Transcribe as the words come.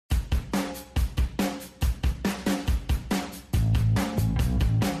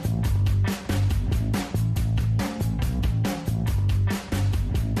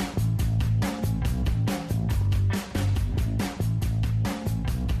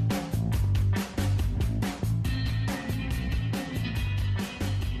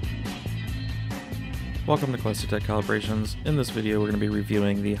Welcome to Classic Tech Calibrations. In this video we're going to be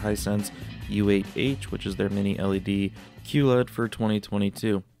reviewing the Hisense U8H, which is their mini LED QLED for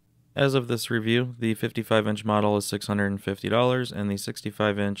 2022. As of this review, the 55-inch model is $650 and the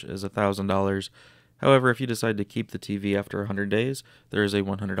 65-inch is $1,000. However, if you decide to keep the TV after 100 days, there is a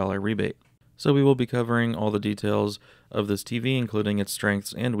 $100 rebate. So we will be covering all the details of this TV, including its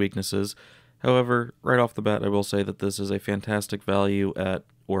strengths and weaknesses. However, right off the bat, I will say that this is a fantastic value at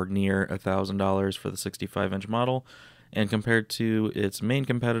or near $1,000 for the 65-inch model, and compared to its main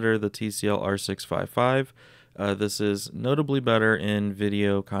competitor, the TCL R655, this is notably better in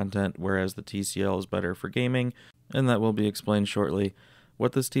video content, whereas the TCL is better for gaming, and that will be explained shortly.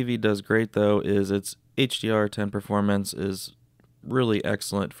 What this TV does great, though, is its HDR10 performance is really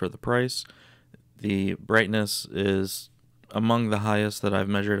excellent for the price. The brightness is among the highest that I've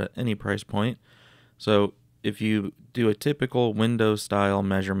measured at any price point. So if you do a typical Windows style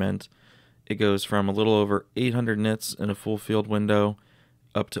measurement, it goes from a little over 800 nits in a full field window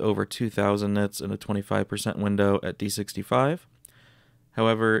up to over 2000 nits in a 25% window at D65.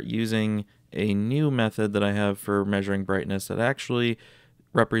 However, using a new method that I have for measuring brightness that actually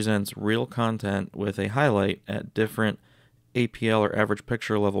represents real content with a highlight at different APL or average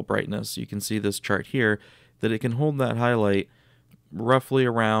picture level brightness, you can see this chart here that it can hold that highlight roughly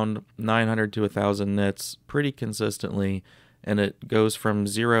around 900 to 1000 nits pretty consistently, and it goes from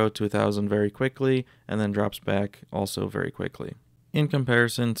 0 to 1000 very quickly and then drops back also very quickly. In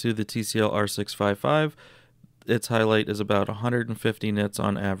comparison to the TCL R655, its highlight is about 150 nits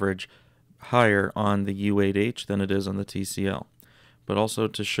on average higher on the U8H than it is on the TCL. But also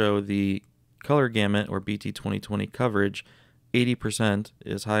to show the color gamut or BT 2020 coverage, 80%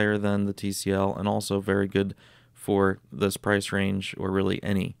 is higher than the TCL and also very good for this price range, or really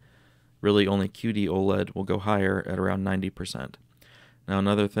any. Really only QD OLED will go higher at around 90%. Now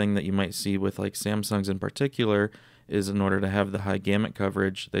another thing that you might see with like Samsung's in particular is in order to have the high gamut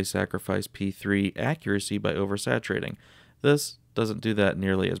coverage, they sacrifice P3 accuracy by oversaturating. This doesn't do that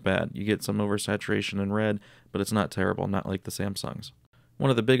nearly as bad. You get some oversaturation in red, but it's not terrible, not like the Samsung's. One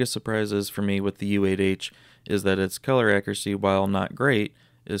of the biggest surprises for me with the U8H is that its color accuracy, while not great,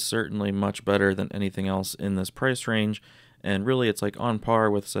 is certainly much better than anything else in this price range, and really it's like on par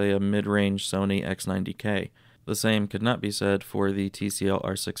with, say, a mid-range Sony X90K. The same could not be said for the TCL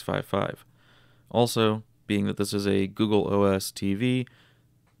R655. Also, being that this is a Google OS TV,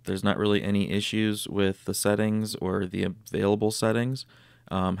 there's not really any issues with the settings or the available settings.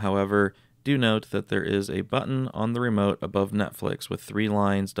 However, do note that there is a button on the remote above Netflix with 3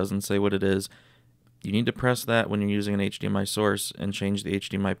 lines, doesn't say what it is. You need to press that when you're using an HDMI source and change the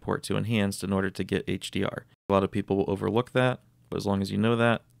HDMI port to enhanced in order to get HDR. A lot of people will overlook that, but as long as you know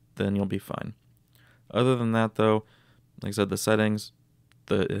that, then you'll be fine. Other than that though, like I said, the settings,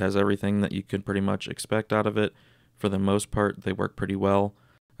 it has everything that you could pretty much expect out of it. For the most part, they work pretty well.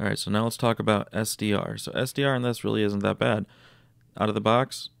 Alright, so now let's talk about SDR. So SDR in this really isn't that bad. Out of the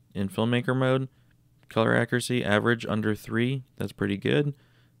box, in filmmaker mode, color accuracy average under 3, that's pretty good.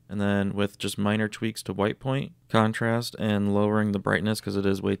 And then with just minor tweaks to white point, contrast, and lowering the brightness because it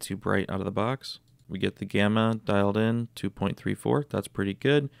is way too bright out of the box, we get the gamma dialed in 2.34, that's pretty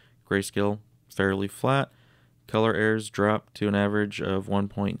good. Grayscale fairly flat. Color errors drop to an average of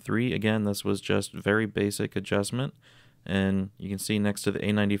 1.3. Again, this was just very basic adjustment. And you can see next to the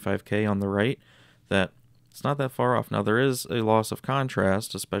A95K on the right that it's not that far off. Now there is a loss of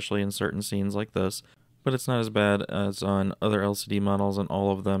contrast, especially in certain scenes like this, but it's not as bad as on other LCD models, and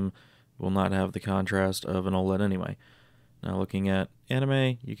all of them will not have the contrast of an OLED anyway. Now looking at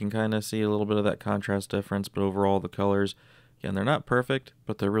anime, you can kind of see a little bit of that contrast difference, but overall the colors, again, they're not perfect,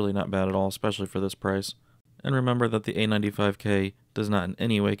 but they're really not bad at all, especially for this price. And remember that the A95K does not in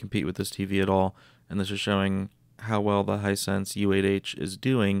any way compete with this TV at all, and this is showing how well the Hisense U8H is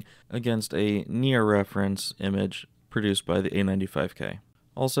doing against a near reference image produced by the A95K.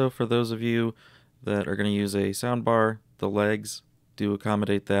 Also, for those of you that are going to use a soundbar, the legs do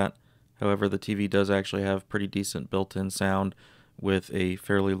accommodate that. However, the TV does actually have pretty decent built-in sound with a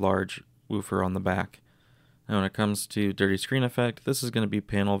fairly large woofer on the back. Now when it comes to dirty screen effect, this is going to be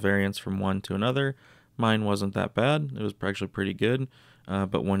panel variance from one to another. Mine wasn't that bad, it was actually pretty good,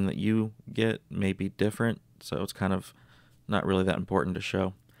 but one that you get may be different, so it's kind of not really that important to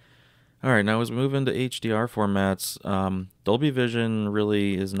show. Alright, now as we move into HDR formats, Dolby Vision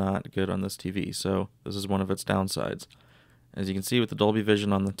really is not good on this TV, so this is one of its downsides. As you can see with the Dolby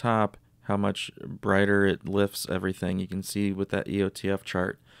Vision on the top, how much brighter it lifts everything. You can see with that EOTF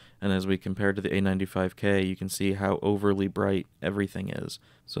chart, and as we compare to the A95K, you can see how overly bright everything is.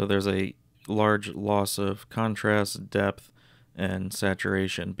 So there's a large loss of contrast, depth, and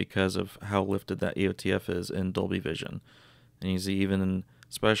saturation because of how lifted that EOTF is in Dolby Vision. And you see even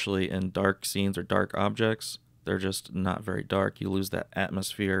especially in dark scenes or dark objects, they're just not very dark. You lose that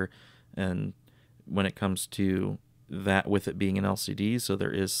atmosphere, and when it comes to that, with it being an LCD, so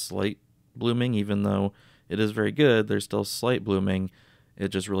there is slight blooming, even though it is very good, there's still slight blooming. It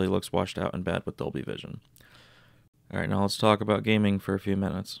just really looks washed out and bad with Dolby Vision. Alright, now let's talk about gaming for a few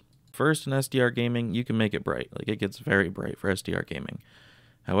minutes. First, in SDR gaming, you can make it bright. Like, it gets very bright for SDR gaming.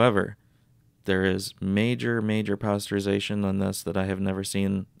 However, there is major posterization on this that I have never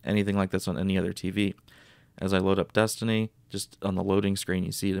seen anything like this on any other TV. As I load up Destiny, just on the loading screen,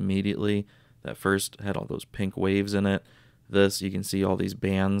 you see it immediately. That first had all those pink waves in it. This, you can see all these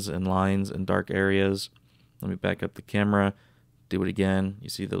bands and lines and dark areas. Let me back up the camera, do it again. You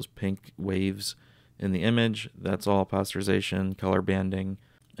see those pink waves in the image. That's all posterization, color banding.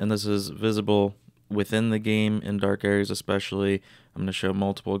 And this is visible within the game in dark areas especially. I'm going to show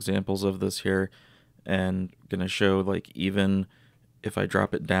multiple examples of this here, and going to show, like, even if I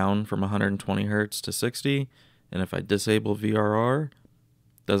drop it down from 120 Hertz to 60, and if I disable VRR,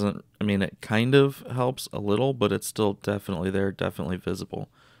 it kind of helps a little, but it's still definitely there, definitely visible.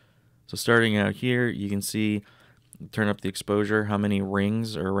 So starting out here, you can see, turn up the exposure, how many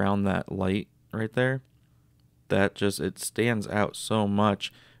rings are around that light right there. It stands out so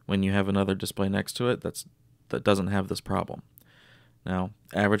much when you have another display next to it that doesn't have this problem. Now,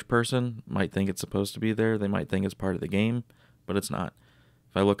 average person might think it's supposed to be there. They might think it's part of the game, but it's not.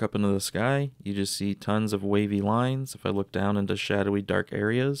 If I look up into the sky, you just see tons of wavy lines. If I look down into shadowy dark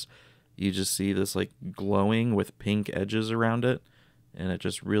areas, you just see this like glowing with pink edges around it, and it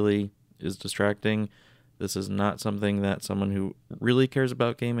just really is distracting. This is not something that someone who really cares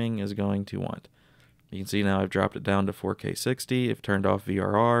about gaming is going to want. You can see now I've dropped it down to 4K 60. I've turned off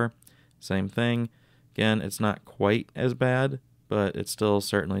VRR. Same thing. Again, it's not quite as bad, but it's still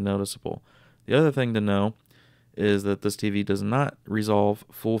certainly noticeable. The other thing to know is that this TV does not resolve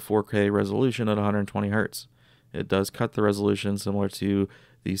full 4K resolution at 120 Hertz. It does cut the resolution similar to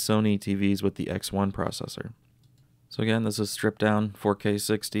the Sony TVs with the X1 processor. So again, this is stripped down, 4K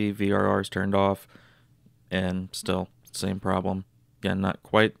 60, VRR is turned off, and still same problem. Again, not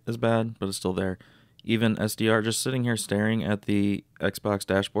quite as bad, but it's still there. Even SDR, just sitting here staring at the Xbox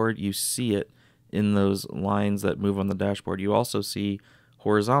dashboard, you see it in those lines that move on the dashboard. You also see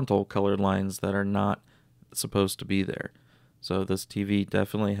horizontal colored lines that are not supposed to be there. So this TV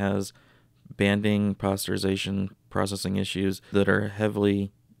definitely has banding, posterization, processing issues that are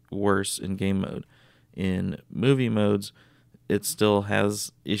heavily worse in game mode. In movie modes, it still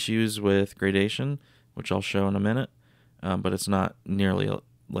has issues with gradation, which I'll show in a minute, but it's not nearly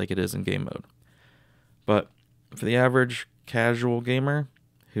like it is in game mode. But for the average casual gamer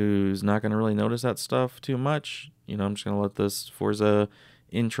who's not going to really notice that stuff too much, I'm just going to let this Forza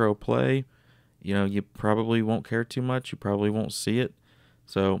intro play. You probably won't care too much. You probably won't see it.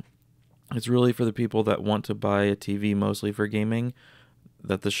 So it's really for the people that want to buy a TV mostly for gaming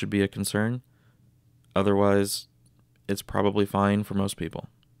that this should be a concern. Otherwise, it's probably fine for most people.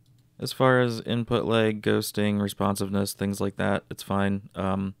 As far as input lag, ghosting, responsiveness, things like that, it's fine.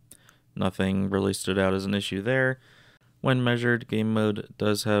 Nothing really stood out as an issue there. When measured, game mode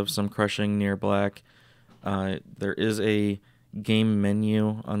does have some crushing near black. There is a game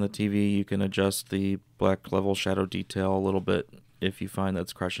menu on the TV. You can adjust the black level shadow detail a little bit if you find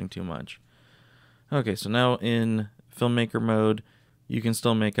that's crushing too much. Okay, so now in filmmaker mode, you can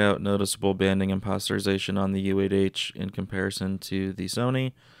still make out noticeable banding and posterization on the U8H in comparison to the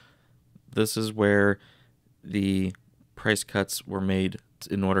Sony. This is where the price cuts were made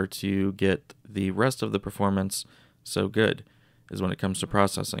in order to get the rest of the performance so good, is when it comes to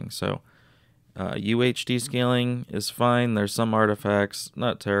processing. So UHD scaling is fine. There's some artifacts,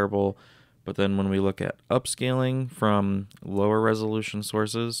 not terrible, but then when we look at upscaling from lower resolution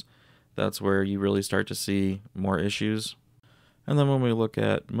sources, that's where you really start to see more issues. And then when we look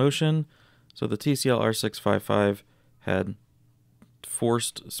at motion, so the TCL R655 had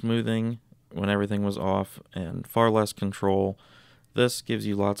forced smoothing when everything was off and far less control. This gives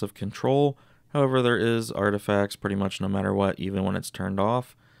you lots of control. However, there is artifacts pretty much no matter what, even when it's turned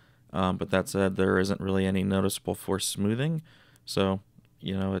off. But that said, there isn't really any noticeable force smoothing. So,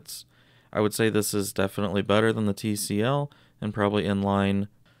 I would say this is definitely better than the TCL and probably in line,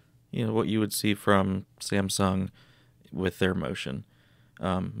 what you would see from Samsung with their motion.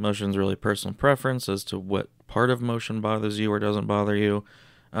 Motion's really personal preference as to what part of motion bothers you or doesn't bother you.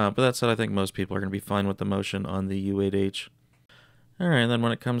 But that said, I think most people are going to be fine with the motion on the U8H. Alright, and then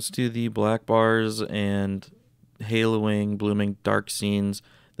when it comes to the black bars and haloing, blooming, dark scenes,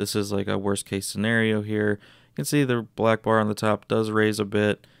 this is like a worst case scenario here. You can see the black bar on the top does raise a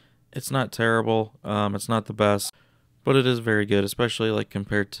bit. It's not terrible, it's not the best, but it is very good, especially like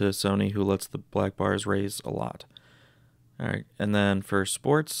compared to Sony, who lets the black bars raise a lot. Alright, and then for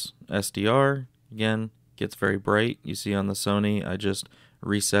sports, SDR, again, gets very bright. You see on the Sony, I just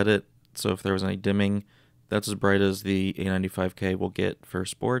reset it, so if there was any dimming, that's as bright as the A95K will get for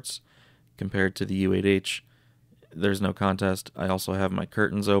sports. Compared to the U8H, there's no contest. I also have my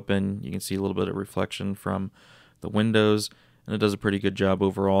curtains open. You can see a little bit of reflection from the windows, and it does a pretty good job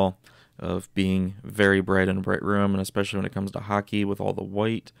overall of being very bright in a bright room, and especially when it comes to hockey with all the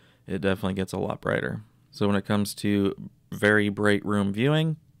white, it definitely gets a lot brighter. So when it comes to very bright room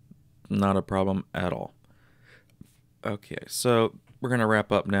viewing, not a problem at all. Okay, so we're going to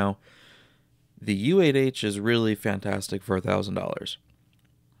wrap up now. The U8H is really fantastic for $1,000.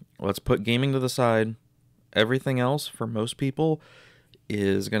 Let's put gaming to the side. Everything else, for most people,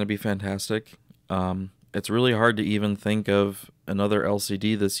 is going to be fantastic. It's really hard to even think of another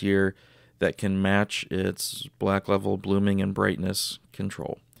LCD this year that can match its black level, blooming, and brightness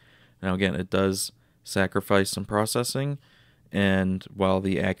control. Now again, it does sacrifice some processing, and while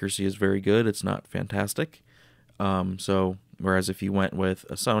the accuracy is very good, it's not fantastic. So whereas if you went with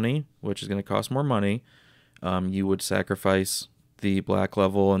a Sony, which is going to cost more money, you would sacrifice the black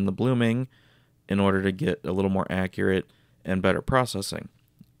level and the blooming in order to get a little more accurate and better processing.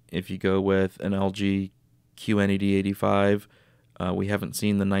 If you go with an LG QLED 85, we haven't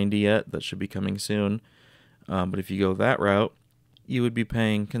seen the 90 yet, that should be coming soon, but if you go that route, you would be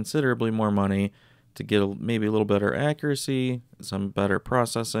paying considerably more money to get maybe a little better accuracy, some better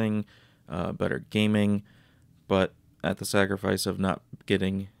processing, better gaming, but at the sacrifice of not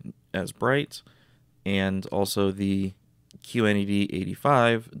getting as bright. And also the QLED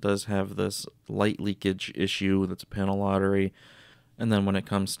 85 does have this light leakage issue that's a panel lottery. And then when it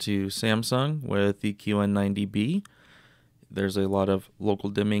comes to Samsung with the QN90B, there's a lot of local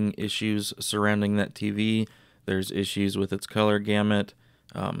dimming issues surrounding that TV. There's issues with its color gamut.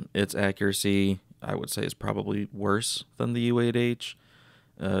 Its accuracy, I would say, is probably worse than the U8H,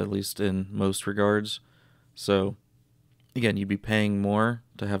 at least in most regards. So again, you'd be paying more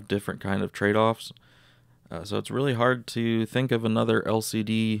to have different kind of trade-offs. So it's really hard to think of another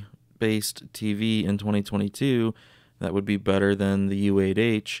LCD-based TV in 2022 that would be better than the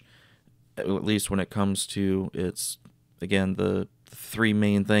U8H, at least when it comes to its, again, the three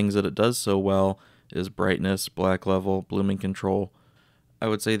main things that it does so well is brightness, black level, blooming control. I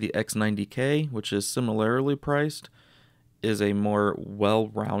would say the X90K, which is similarly priced, is a more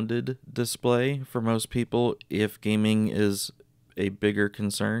well-rounded display for most people if gaming is a bigger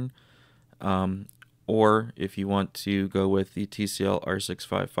concern. Or if you want to go with the TCL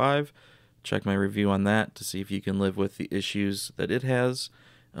R655, check my review on that to see if you can live with the issues that it has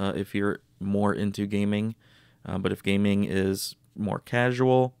if you're more into gaming. But if gaming is more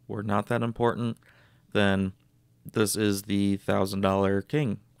casual or not that important, then this is the $1,000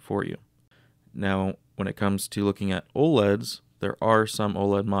 king for you. Now, when it comes to looking at OLEDs, there are some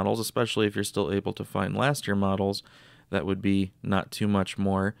OLED models, especially if you're still able to find last year models, that would be not too much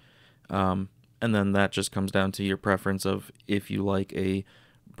more. And then that just comes down to your preference of if you like a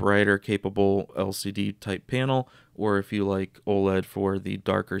brighter capable LCD type panel, or if you like OLED for the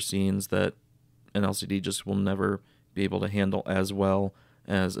darker scenes that an LCD just will never be able to handle as well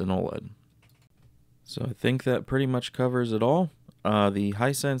as an OLED. So I think that pretty much covers it all. The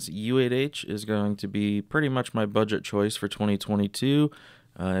Hisense U8H is going to be pretty much my budget choice for 2022.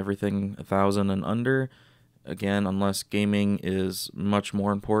 Everything 1,000 and under. Again, unless gaming is much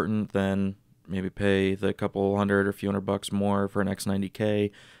more important, then maybe pay the couple hundred or few $100 more for an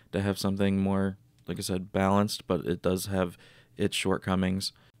X90K to have something more, like I said, balanced, but it does have its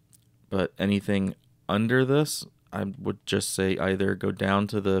shortcomings. But anything under this, I would just say either go down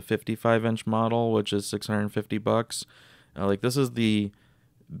to the 55-inch model, which is $650. Like, this is the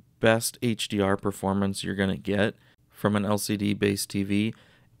best HDR performance you're going to get from an LCD-based TV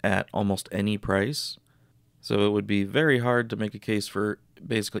at almost any price. So it would be very hard to make a case for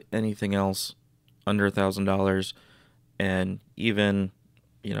basically anything else under $1,000, and even,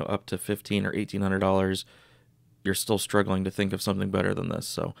 you know, up to $1,500 or $1,800, you're still struggling to think of something better than this.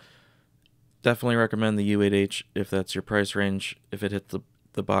 So definitely recommend the U8H if that's your price range, if it hits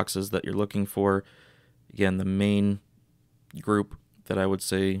the boxes that you're looking for. Again, the main group that I would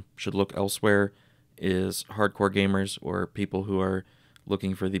say should look elsewhere is hardcore gamers or people who are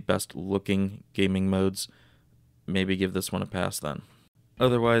looking for the best looking gaming modes. Maybe give this one a pass then.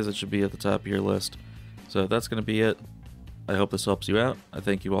 Otherwise, it should be at the top of your list. So that's going to be it. I hope this helps you out. I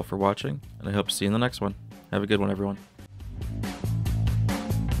thank you all for watching, and I hope to see you in the next one. Have a good one, everyone.